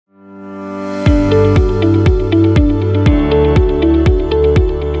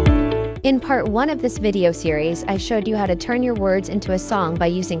part 1 of this video series, I showed you how to turn your words into a song by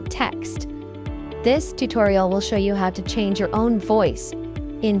using text. This tutorial will show you how to change your own voice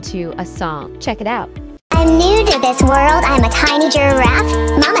into a song. Check it out. I'm new to this world, I'm a tiny giraffe.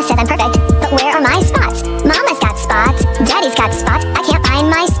 Mama said I'm perfect, but where are my spots? Mama's got spots, Daddy's got spots, I can't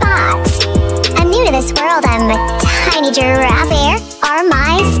find my spots. I'm new to this world, I'm a tiny giraffe. Where are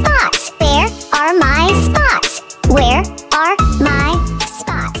my spots? Where are my spots? Where are my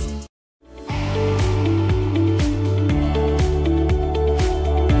spots?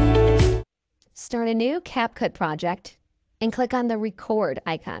 Start a new CapCut project and click on the record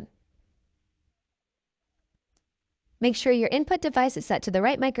icon. Make sure your input device is set to the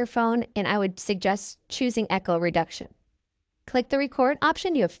right microphone, and I would suggest choosing echo reduction. Click the record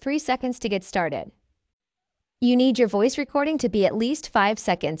option. You have 3 seconds to get started. You need your voice recording to be at least 5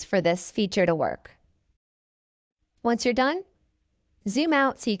 seconds for this feature to work. Once you're done, zoom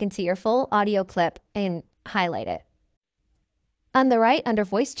out so you can see your full audio clip and highlight it. On the right, under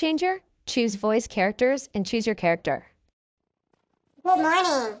Voice Changer, choose Voice Characters and choose your character. Good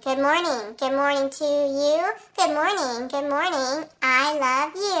morning, good morning, good morning to you. Good morning, I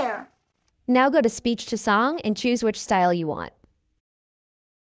love you. Now go to Speech to Song and choose which style you want.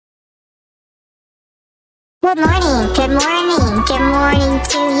 Good morning, good morning, good morning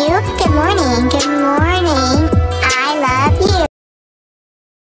to you. Good morning, I love you.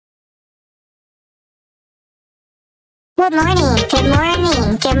 Good morning, good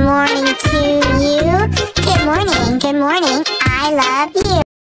morning, good morning to you. Good morning, I love you.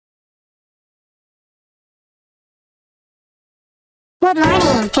 Good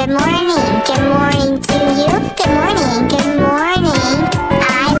morning, good morning, good morning to you. Good morning,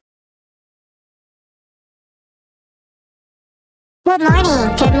 Good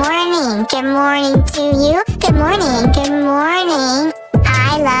morning, good morning, good morning to you. Good morning,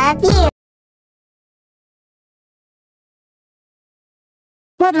 I love you.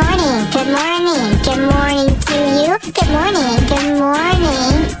 Good morning, good morning, good morning to you. Good morning,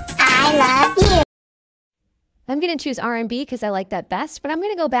 I love you. I'm going to choose R&B because I like that best, but I'm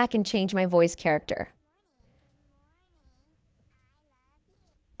going to go back and change my voice character.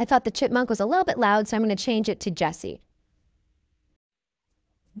 I thought the chipmunk was a little bit loud, so I'm going to change it to Jessie.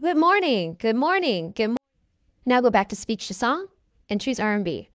 Good morning, good morning, good morning. Now go back to Speech to Song and choose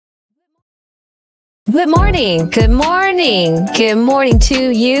R&B. Good morning, good morning, good morning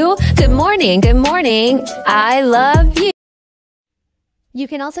to you. Good morning, I love you. You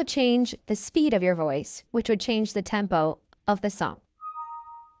can also change the speed of your voice, which would change the tempo of the song.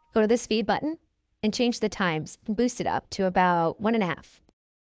 Go to the speed button and change the times and boost it up to about 1.5.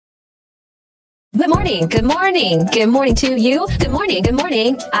 Good morning, good morning to you. Good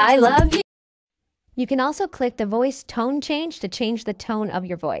morning, I love you. You can also click the voice tone change to change the tone of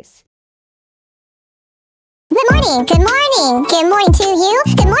your voice. Good morning to you.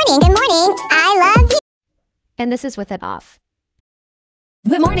 Good morning, I love you. And this is with it off.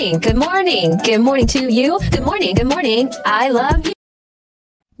 Good morning to you. Good morning, I love you.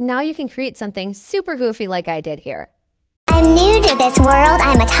 Now you can create something super goofy like I did here. I'm new to this world,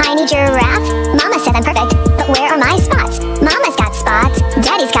 I'm a tiny giraffe. Mama said I'm perfect, but where are my spots?